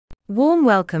Warm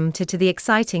welcome to the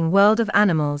exciting world of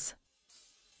animals.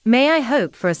 May I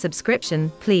hope for a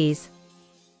subscription, please?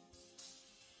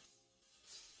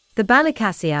 The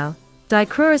Balicassiao,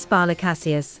 Dicrurus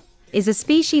balicassius, is a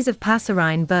species of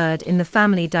passerine bird in the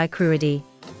family Dicruridae.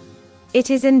 It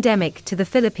is endemic to the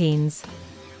Philippines.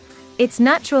 Its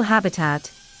natural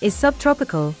habitat is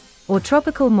subtropical or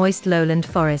tropical moist lowland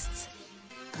forests.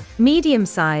 Medium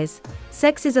size,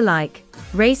 sexes alike,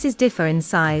 races differ in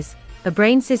size.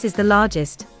 Abraensis is the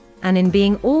largest, and in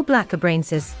being all black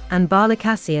abraensis and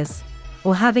balicassius,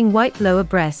 or having white lower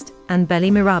breast and belly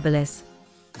mirabilis.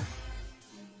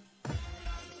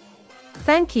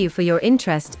 Thank you for your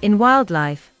interest in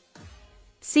wildlife.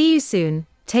 See you soon,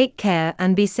 take care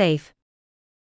and be safe.